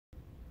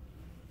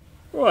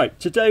Right,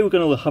 today we're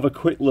going to have a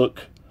quick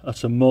look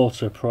at a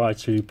motor prior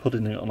to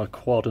putting it on a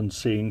quad and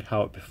seeing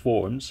how it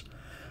performs.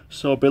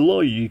 So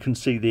below you can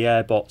see the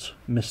Airbot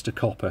Mr.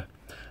 Copper,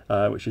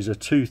 which is a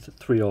tooth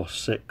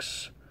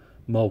 306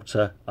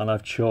 motor, and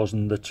I've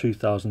chosen the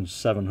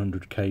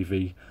 2700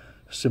 kV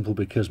simply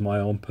because my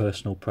own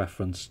personal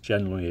preference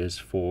generally is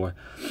for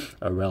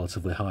a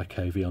relatively high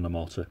kV on a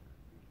motor.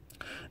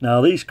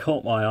 Now these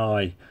caught my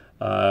eye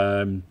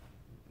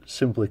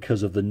simply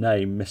because of the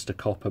name Mr.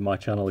 Copper. My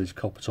channel is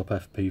Coppertop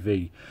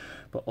FPV,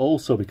 but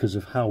also because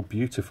of how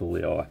beautiful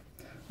they are.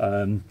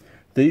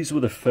 These were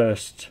the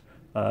first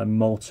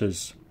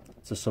motors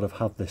to sort of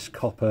have this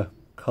copper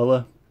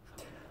colour,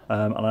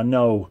 and I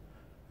know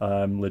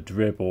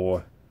Ledrib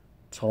or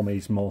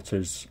Tommy's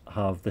motors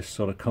have this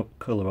sort of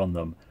colour on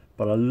them,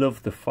 but I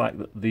love the fact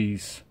that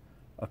these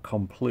are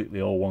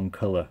completely all one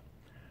colour.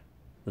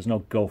 There's no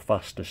go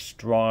faster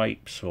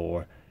stripes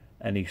or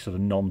any sort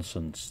of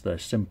nonsense. They're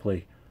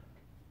simply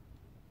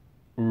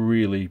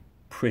really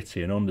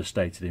pretty and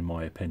understated in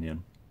my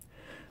opinion.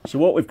 So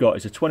what we've got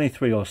is a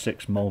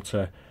 2306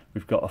 motor.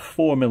 We've got a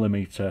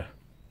 4mm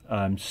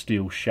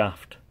steel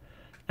shaft,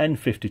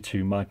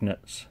 N52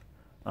 magnets,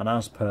 and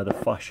as per the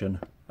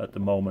fashion at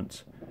the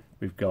moment,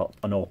 we've got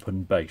an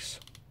open base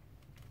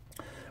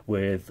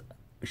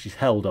which is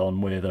held on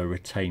with a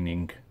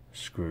retaining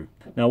screw.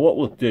 Now what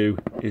we'll do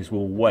is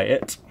we'll weigh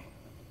it.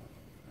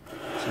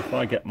 So if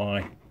I get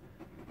my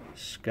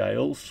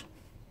scales,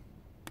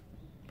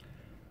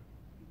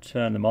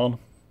 turn them on,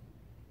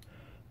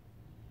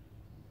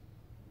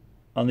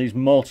 and these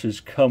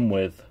motors come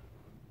with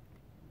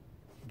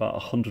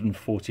about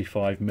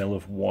 145mm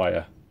of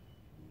wire.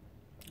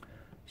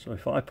 So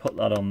if I put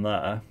that on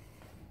there,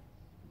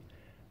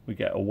 we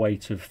get a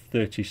weight of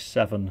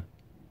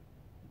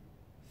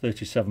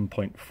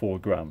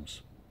 37.4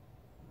 grams.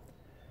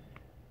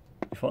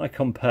 If I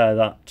compare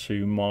that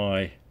to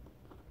my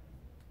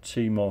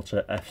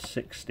T-Motor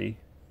F60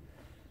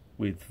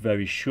 with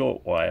very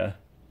short wire,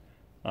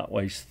 that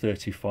weighs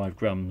 35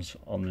 grams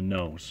on the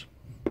nose.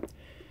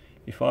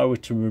 If I were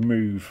to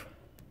remove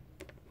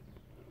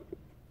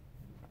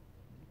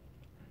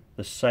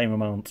the same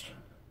amount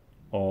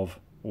of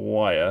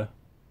wire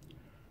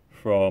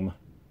from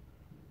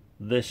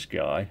this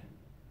guy,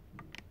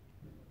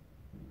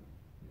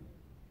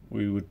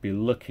 we would be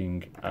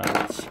looking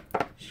at,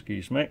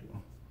 excuse me,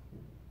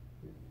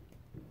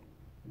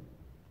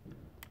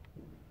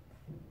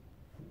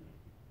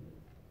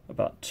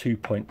 about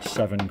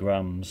 2.7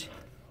 grams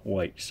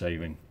weight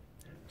saving.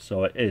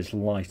 So it is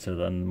lighter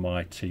than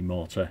my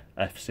T-Motor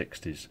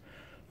F60s,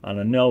 and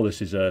I know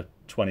this is a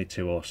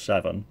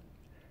 2207,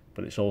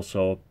 but it's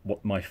also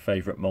my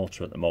favourite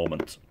motor at the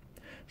moment,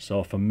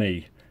 so for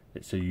me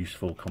it's a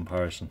useful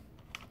comparison.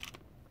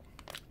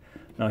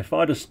 Now if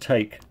I just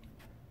take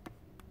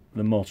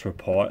the motor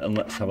apart and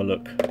let's have a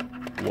look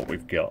at what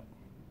we've got.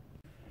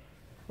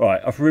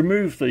 Right, I've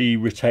removed the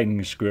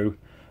retaining screw.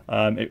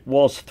 It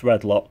was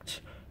thread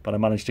locked, but I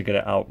managed to get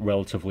it out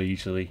relatively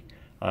easily.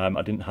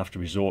 I didn't have to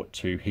resort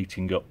to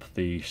heating up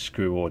the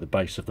screw or the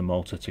base of the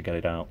motor to get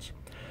it out.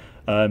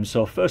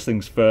 So first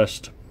things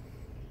first,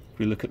 if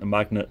we look at the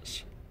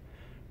magnets,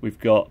 we've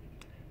got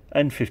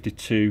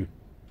N52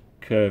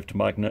 curved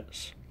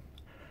magnets,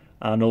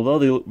 and although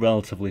they look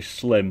relatively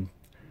slim,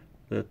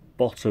 the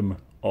bottom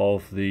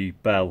of the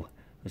bell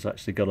has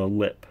actually got a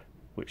lip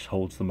which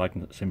holds the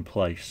magnets in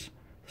place,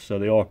 so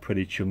they are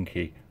pretty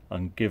chunky,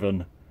 and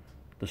given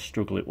the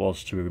struggle it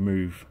was to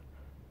remove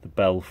the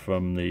bell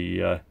from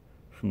the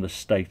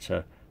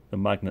stator, the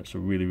magnets are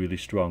really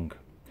strong.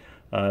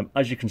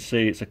 As you can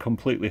see, it's a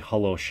completely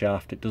hollow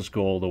shaft. It does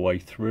go all the way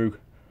through,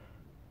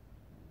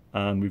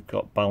 and we've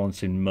got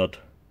balancing mud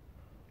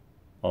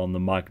on the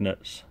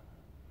magnets,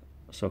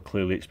 so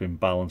clearly it's been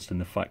balanced in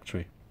the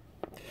factory.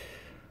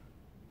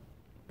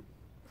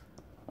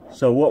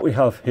 So what we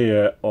have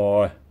here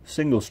are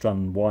single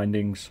strand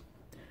windings,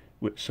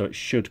 so it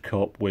should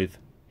cope with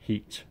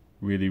heat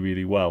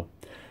really well.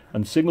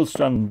 And single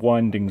strand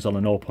windings on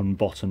an open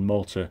bottom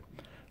motor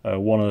are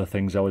one of the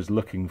things I was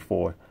looking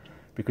for,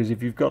 because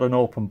if you've got an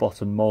open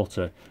bottom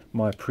motor,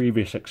 my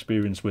previous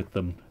experience with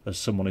them as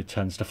someone who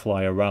tends to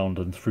fly around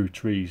and through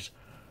trees,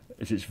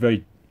 is it's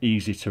very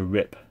easy to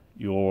rip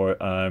your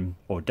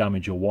or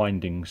damage your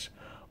windings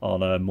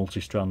on a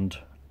multi-strand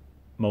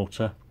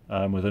motor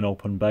with an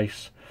open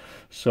base.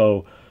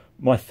 So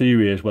my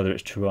theory is, whether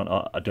it's true or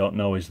not I don't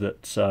know, is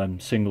that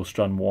single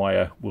strand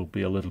wire will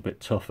be a little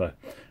bit tougher.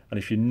 And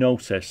if you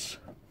notice,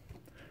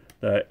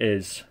 there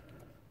is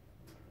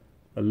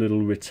a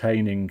little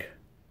retaining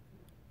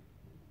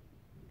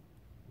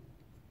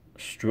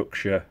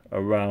structure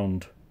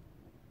around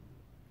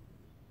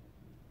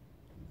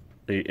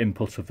the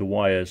input of the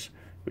wires,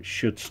 which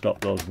should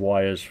stop those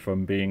wires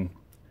from being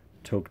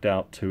tugged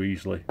out too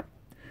easily.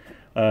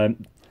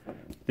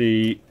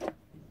 The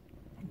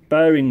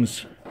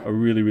bearings are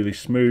really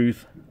smooth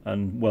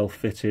and well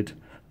fitted.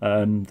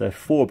 They're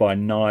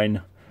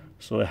 4x9,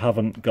 so they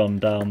haven't gone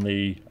down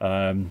the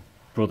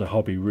Brother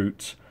Hobby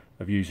route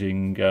of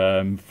using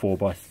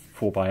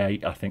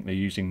 4x8, I think they're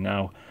using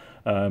now.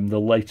 The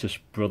latest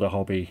Brother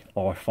Hobby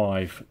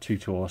R5,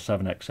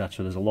 2207,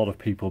 etc. There's a lot of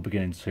people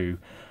beginning to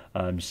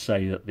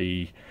say that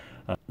the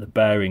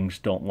bearings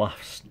don't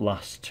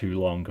last too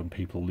long, and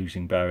people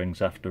losing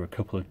bearings after a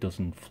couple of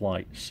dozen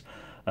flights.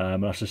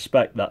 And I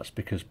suspect that's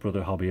because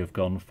Brother Hobby have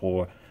gone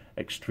for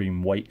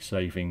extreme weight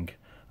saving,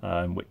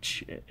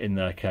 which in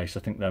their case I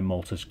think their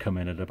motors come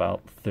in at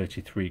about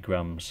 33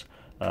 grams,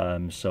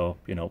 so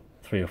you know,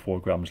 3 or 4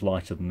 grams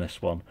lighter than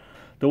this one.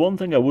 The one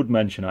thing I would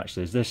mention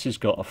actually is this has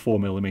got a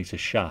 4mm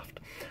shaft,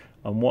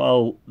 and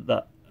while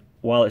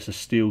it's a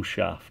steel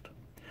shaft,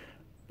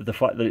 the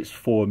fact that it's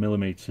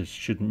 4mm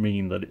should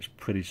mean that it's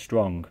pretty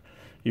strong.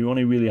 You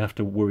only really have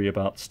to worry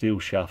about steel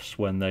shafts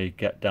when they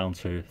get down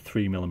to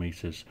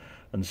 3mm,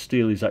 and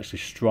steel is actually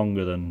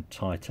stronger than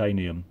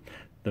titanium.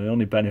 The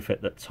only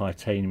benefit that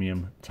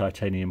titanium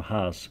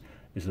has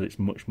is that it's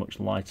much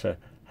lighter.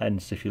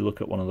 Hence, if you look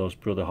at one of those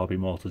Brother Hobby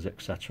motors,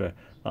 etc.,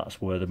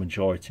 that's where the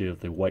majority of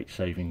the weight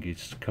saving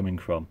is coming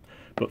from.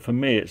 But for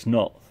me, it's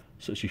not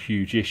such a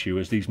huge issue,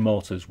 as these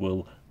motors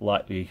will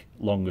likely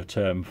longer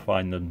term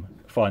find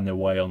their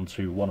way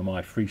onto one of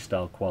my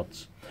freestyle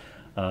quads.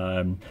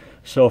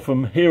 So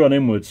from here on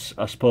inwards,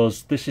 I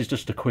suppose this is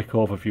just a quick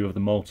overview of the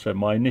motor.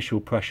 My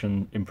initial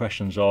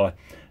impressions are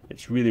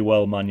it's really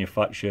well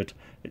manufactured.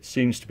 It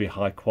seems to be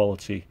high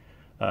quality.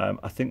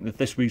 I think that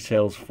this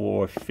retails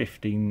for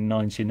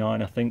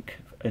 $15.99, I think,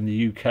 in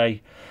the UK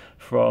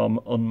from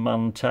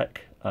Unmanned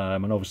Tech,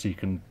 and obviously you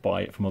can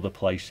buy it from other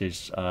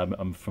places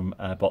and from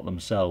Airbot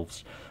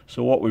themselves.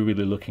 So what we're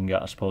really looking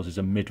at, I suppose, is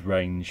a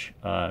mid-range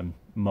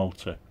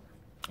motor.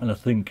 And I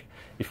think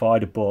if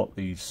I'd have bought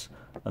these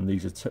and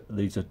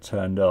these are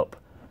turned up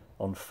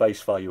on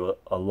face value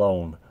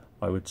alone,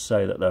 I would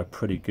say that they're a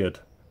pretty good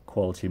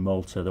quality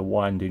motor. The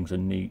windings are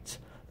neat,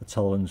 the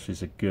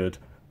tolerances are good,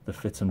 the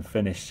fit and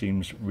finish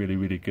seems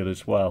really good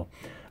as well.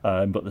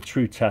 But the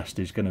true test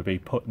is going to be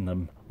putting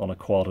them on a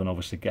quad and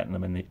obviously getting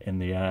them in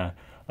the air.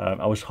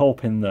 I was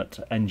hoping that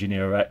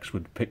Engineer X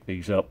would pick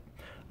these up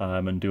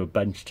and do a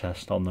bench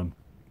test on them,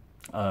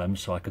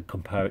 so I could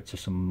compare it to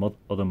some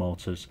other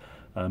motors,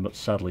 but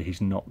sadly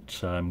he's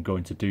not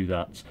going to do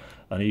that.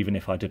 And even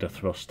if I did a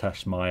thrust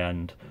test my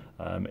end,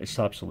 it's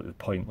absolutely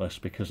pointless,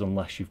 because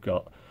unless you've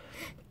got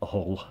a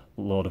whole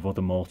load of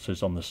other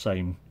motors on the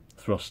same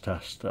thrust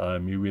test,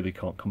 you really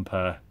can't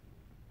compare,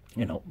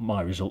 you know,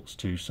 my results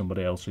to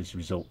somebody else's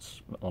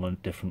results on a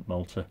different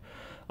motor.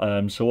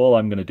 So all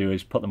I'm going to do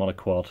is put them on a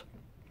quad,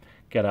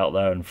 get out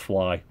there and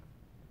fly,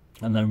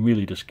 and then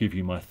really just give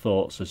you my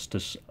thoughts as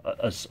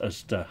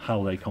to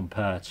how they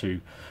compare to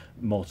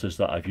motors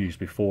that I've used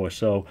before.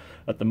 So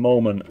at the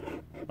moment,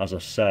 as I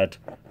said,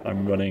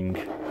 I'm running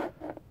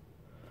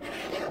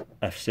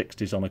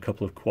F60s on a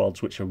couple of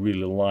quads, which I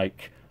really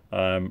like.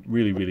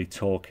 Really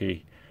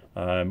torquey,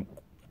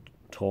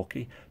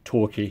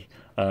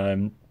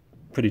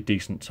 pretty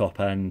decent top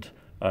end,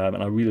 and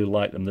I really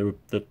like them.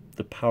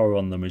 The power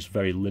on them is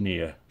very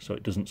linear, so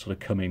it doesn't sort of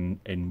come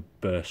in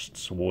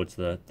bursts towards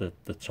the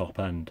top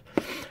end.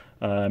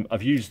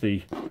 I've used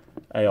the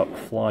AOC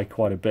Fly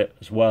quite a bit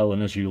as well,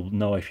 and as you'll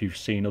know if you've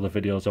seen other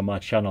videos on my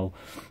channel,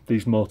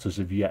 these motors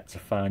have yet to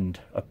find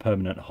a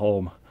permanent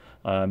home,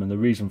 and the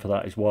reason for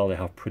that is while they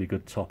have pretty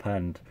good top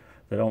end,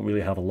 they don't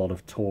really have a lot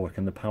of torque,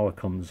 and the power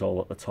comes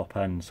all at the top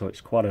end, so it's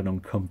quite an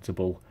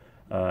uncomfortable,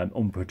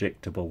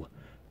 unpredictable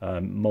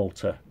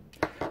motor.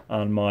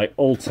 And my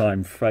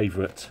all-time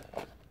favourite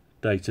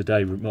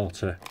day-to-day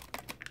motor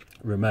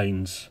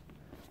remains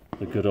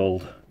the good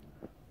old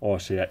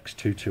RCX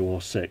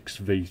 2206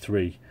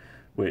 V3,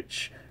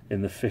 which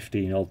in the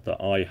 15 odd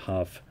that I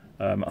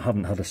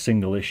haven't had a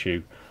single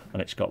issue, and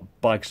it's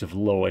got bags of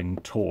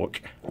low-end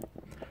torque,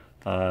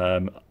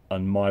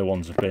 and my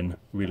ones have been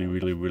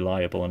really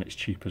reliable, and it's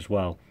cheap as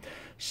well.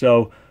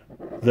 So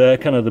they're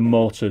kind of the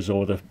motors,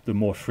 or the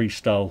more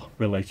freestyle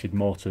related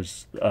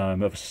motors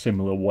of a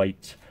similar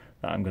weight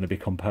that I'm going to be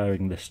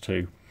comparing this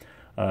to.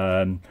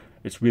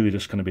 It's really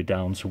just going to be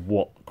down to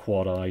what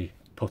quad I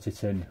put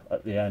it in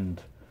at the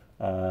end.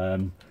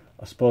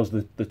 I suppose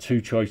the two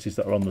choices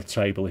that are on the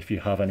table, if you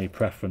have any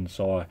preference,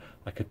 are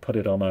I could put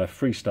it on a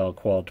freestyle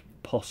quad,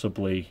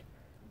 possibly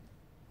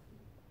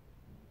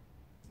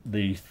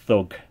the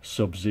Thug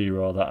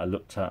Sub-Zero that I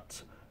looked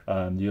at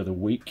the other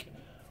week,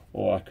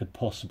 or I could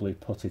possibly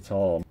put it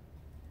on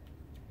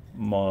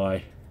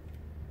my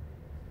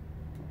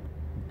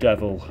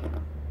Devil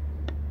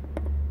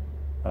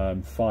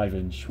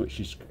 5-inch, which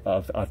is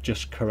I've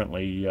just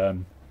currently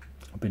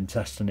been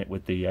testing it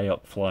with the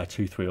AOC Fly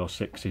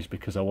 2306s,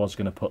 because I was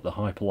going to put the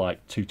Hyperlight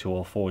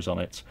 2204s on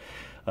it,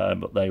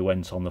 but they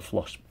went on the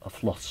Floss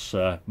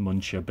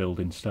Muncher build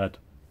instead.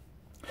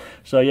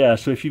 So yeah,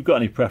 so if you've got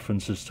any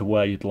preference as to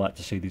where you'd like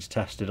to see these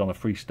tested, on a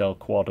freestyle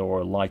quad or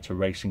a lighter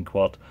racing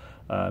quad,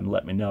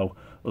 let me know.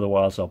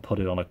 Otherwise I'll put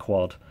it on a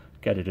quad,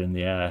 get it in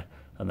the air,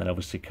 and then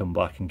obviously come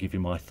back and give you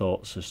my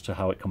thoughts as to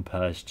how it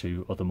compares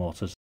to other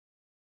motors